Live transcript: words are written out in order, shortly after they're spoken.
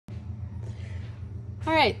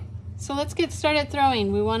All right, so let's get started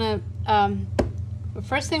throwing. We want to, the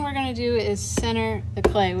first thing we're going to do is center the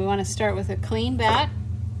clay. We want to start with a clean bat.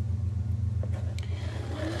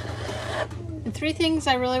 And three things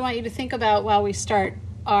I really want you to think about while we start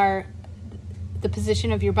are the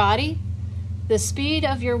position of your body, the speed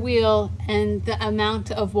of your wheel, and the amount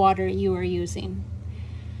of water you are using.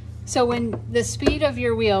 So when the speed of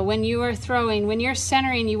your wheel, when you are throwing, when you're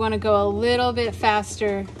centering, you want to go a little bit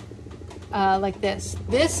faster like this.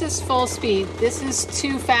 This is full speed. This is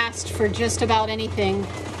too fast for just about anything.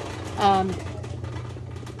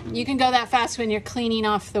 You can go that fast when you're cleaning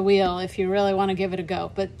off the wheel if you really want to give it a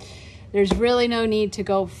go, but there's really no need to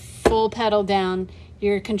go full pedal down.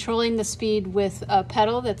 You're controlling the speed with a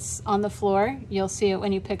pedal that's on the floor. You'll see it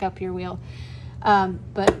when you pick up your wheel.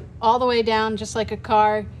 But all the way down, just like a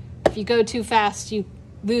car, if you go too fast, you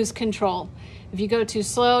lose control. If you go too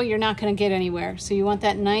slow, you're not going to get anywhere. So you want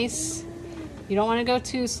that nice, you don't want to go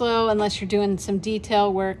too slow unless you're doing some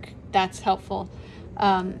detail work. That's helpful.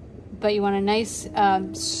 But you want a nice,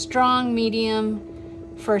 strong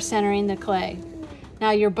medium for centering the clay.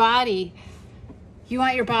 Now your body, you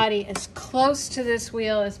want your body as close to this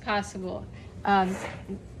wheel as possible.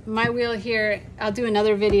 My wheel here, I'll do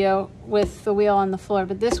another video with the wheel on the floor,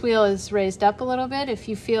 but this wheel is raised up a little bit. If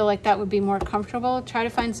you feel like that would be more comfortable, try to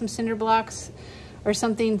find some cinder blocks or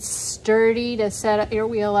something sturdy to set your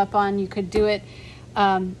wheel up on. You could do it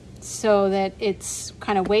so that it's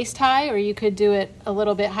kind of waist high, or you could do it a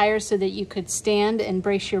little bit higher so that you could stand and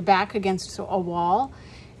brace your back against a wall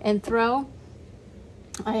and throw.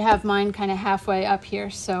 I have mine kind of halfway up here,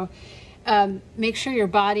 so make sure your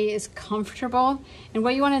body is comfortable. And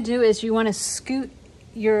what you want to do is you want to scoot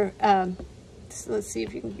your, so let's see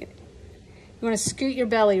if you can get it. You want to scoot your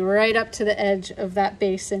belly right up to the edge of that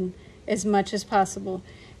basin as much as possible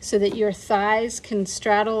so that your thighs can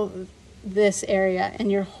straddle this area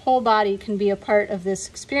and your whole body can be a part of this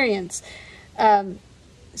experience,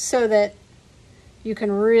 so that you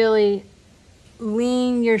can really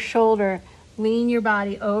lean your shoulder, lean your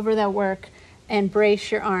body over that work and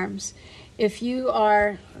brace your arms. If you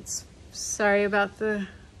are, sorry about the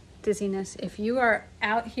dizziness, if you are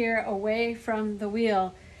out here away from the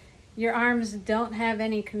wheel, your arms don't have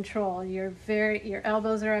any control. Your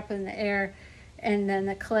elbows are up in the air, and then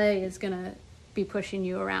the clay is gonna be pushing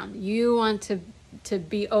you around. You want to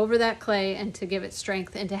be over that clay and to give it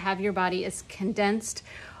strength and to have your body as condensed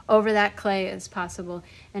over that clay as possible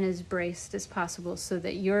and as braced as possible so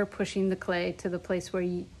that you're pushing the clay to the place where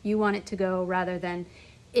you want it to go rather than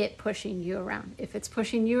it pushing you around. If it's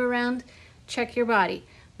pushing you around, check your body.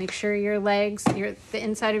 Make sure your legs, the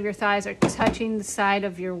inside of your thighs are touching the side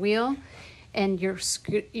of your wheel, and your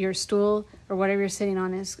stool or whatever you're sitting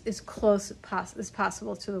on is close as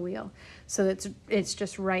possible to the wheel, so that it's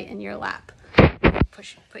just right in your lap.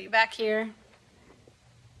 Put you back here.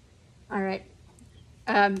 All right.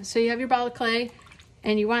 So you have your ball of clay,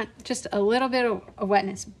 and you want just a little bit of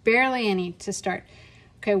wetness, barely any to start.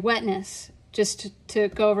 Okay, wetness, just to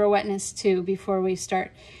go over wetness too before we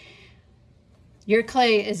start. Your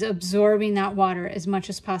clay is absorbing that water as much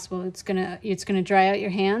as possible. It's gonna dry out your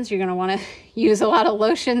hands. You're gonna want to use a lot of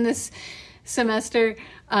lotion this semester.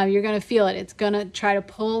 You're gonna feel it. It's gonna try to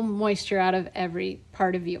pull moisture out of every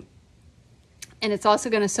part of you. And it's also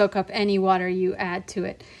gonna soak up any water you add to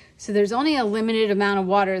it. So there's only a limited amount of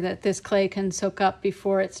water that this clay can soak up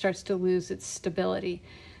before it starts to lose its stability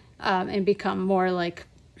and become more like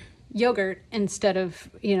yogurt instead of,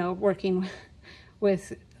 working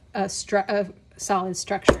with a solid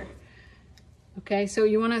structure. Okay, so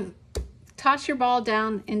you want to toss your ball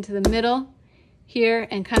down into the middle here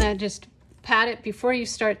and kind of just pat it before you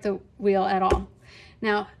start the wheel at all.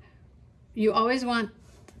 Now, you always want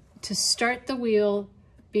to start the wheel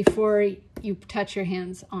before you touch your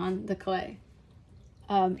hands on the clay.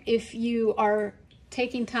 If you are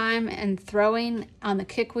taking time and throwing on the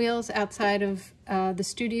kick wheels outside of the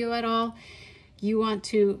studio at all, you want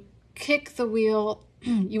to kick the wheel.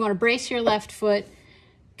 You want to brace your left foot,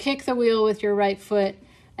 kick the wheel with your right foot,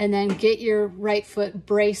 and then get your right foot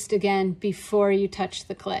braced again before you touch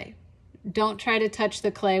the clay. Don't try to touch the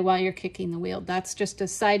clay while you're kicking the wheel. That's just a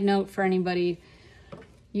side note for anybody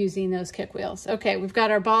using those kick wheels. Okay, we've got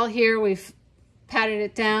our ball here. We've patted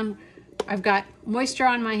it down. I've got moisture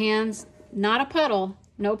on my hands, not a puddle,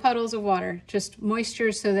 no puddles of water, just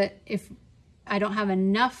moisture so that if I don't have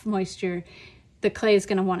enough moisture, the clay is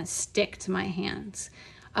going to want to stick to my hands.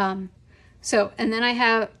 And then I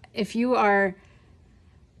have, if you are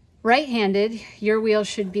right-handed, your wheel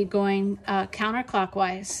should be going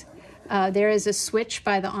counterclockwise. There is a switch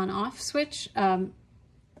by the on-off switch on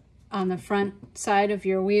the front side of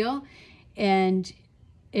your wheel, and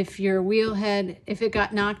if your wheel head, if it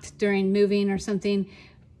got knocked during moving or something,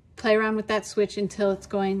 play around with that switch until it's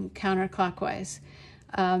going counterclockwise.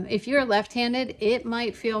 If you're left-handed, it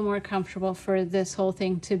might feel more comfortable for this whole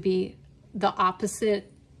thing to be the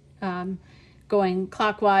opposite, going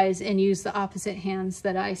clockwise, and use the opposite hands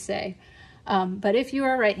that I say. But if you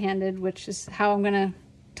are right-handed, which is how I'm gonna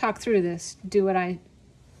talk through this, do what I'm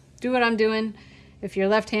doing. If you're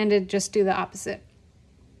left-handed, just do the opposite.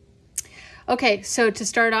 Okay, so to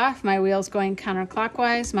start off, my wheel's going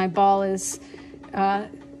counterclockwise. My ball is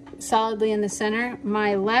solidly in the center.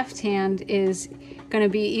 My left hand is going to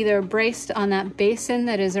be either braced on that basin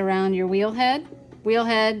that is around your wheel head.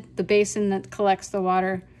 The basin that collects the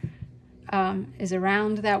water, is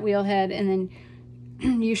around that wheel head, and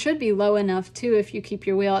then you should be low enough too, if you keep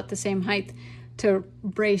your wheel at the same height, to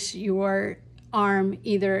brace your arm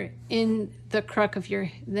either in the crook of your,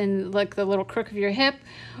 like the little crook of your hip,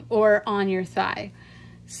 or on your thigh.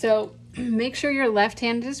 So make sure your left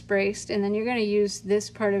hand is braced, and then you're going to use this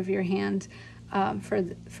part of your hand for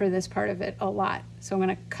this part of it a lot. So I'm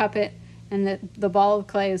going to cup it, and the ball of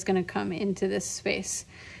clay is going to come into this space.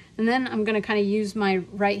 And then I'm going to kind of use my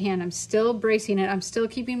right hand. I'm still bracing it. I'm still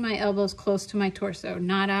keeping my elbows close to my torso,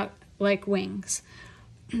 not out like wings.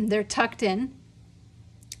 They're tucked in.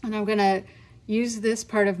 And I'm going to use this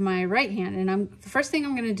part of my right hand. And the first thing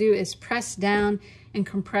I'm going to do is press down and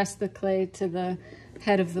compress the clay to the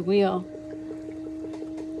head of the wheel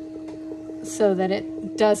so that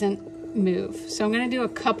it doesn't move. So I'm going to do a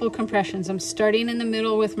couple compressions. I'm starting in the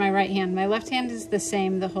middle with my right hand. My left hand is the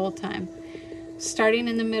same the whole time. Starting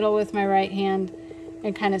in the middle with my right hand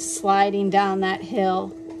and kind of sliding down that hill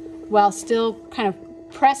while still kind of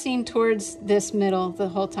pressing towards this middle the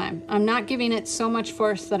whole time. I'm not giving it so much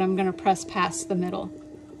force that I'm going to press past the middle.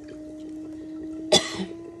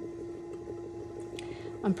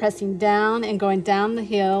 I'm pressing down and going down the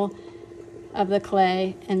hill of the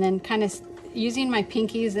clay, and then kind of using my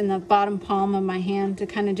pinkies in the bottom palm of my hand to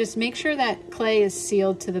kind of just make sure that clay is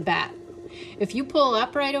sealed to the bat. If you pull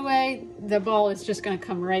up right away, the ball is just going to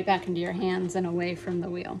come right back into your hands and away from the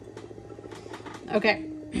wheel. Okay,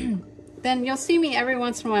 then you'll see me every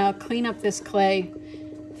once in a while clean up this clay.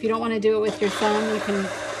 If you don't want to do it with your thumb, you can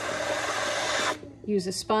use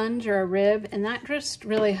a sponge or a rib, and that just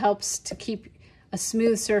really helps to keep a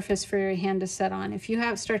smooth surface for your hand to set on. If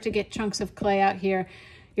you start to get chunks of clay out here,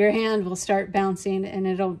 your hand will start bouncing, and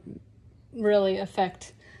it'll really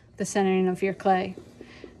affect the centering of your clay.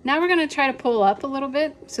 Now we're going to try to pull up a little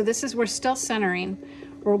bit. So we're still centering.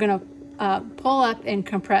 We're going to pull up and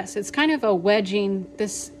compress. It's kind of a wedging.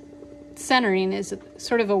 This centering is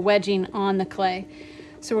sort of a wedging on the clay.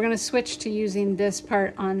 So we're going to switch to using this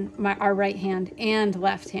part on our right hand and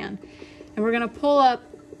left hand. And we're going to pull up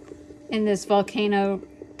in this volcano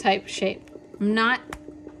type shape. I'm not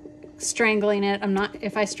strangling it.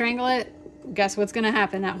 If I strangle it, guess what's going to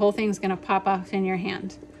happen? That whole thing's going to pop off in your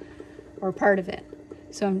hand, or part of it.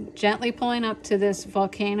 So I'm gently pulling up to this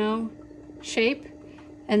volcano shape,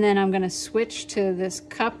 and then I'm going to switch to this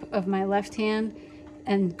cup of my left hand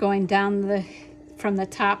and going down from the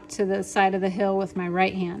top to the side of the hill with my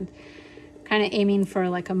right hand, kind of aiming for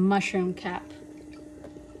like a mushroom cap.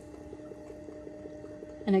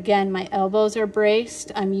 And again, my elbows are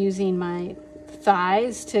braced. I'm using my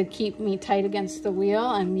thighs to keep me tight against the wheel.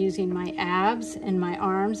 I'm using my abs and my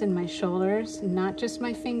arms and my shoulders, not just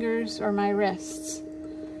my fingers or my wrists.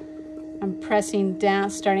 I'm pressing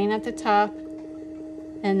down, starting at the top,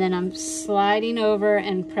 and then I'm sliding over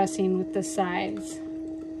and pressing with the sides.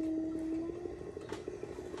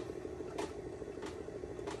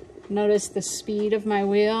 Notice the speed of my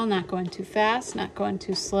wheel, not going too fast, not going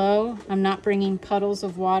too slow. I'm not bringing puddles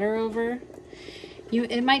of water over.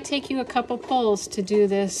 It might take you a couple pulls to do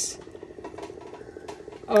this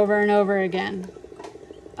over and over again.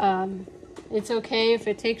 It's okay if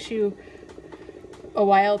it takes you a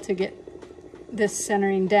while to get this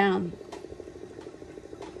centering down.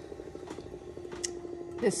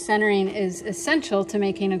 This centering is essential to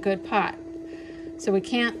making a good pot. So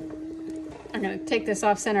I'm going to take this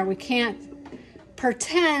off center. We can't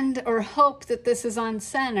pretend or hope that this is on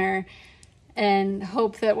center and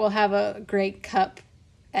hope that we'll have a great cup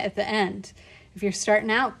at the end. If you're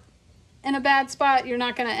starting out in a bad spot, you're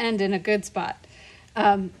not going to end in a good spot.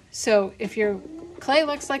 So if your clay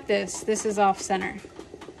looks like this is off center.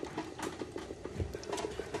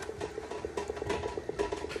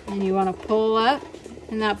 And you want to pull up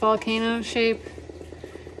in that volcano shape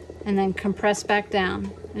and then compress back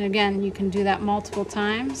down. And again, you can do that multiple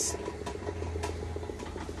times.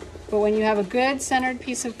 But when you have a good centered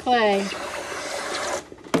piece of clay,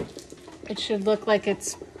 it should look like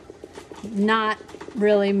it's not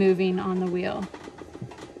really moving on the wheel.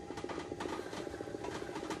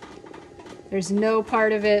 There's no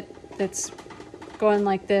part of it that's going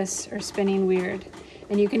like this or spinning weird.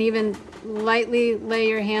 And you can even lightly lay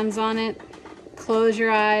your hands on it, close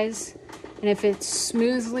your eyes, and if it's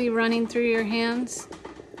smoothly running through your hands,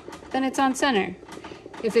 then it's on center.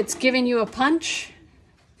 If it's giving you a punch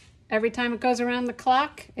every time it goes around the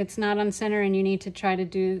clock, it's not on center and you need to try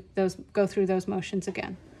to go through those motions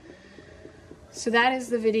again. So that is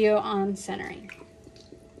the video on centering.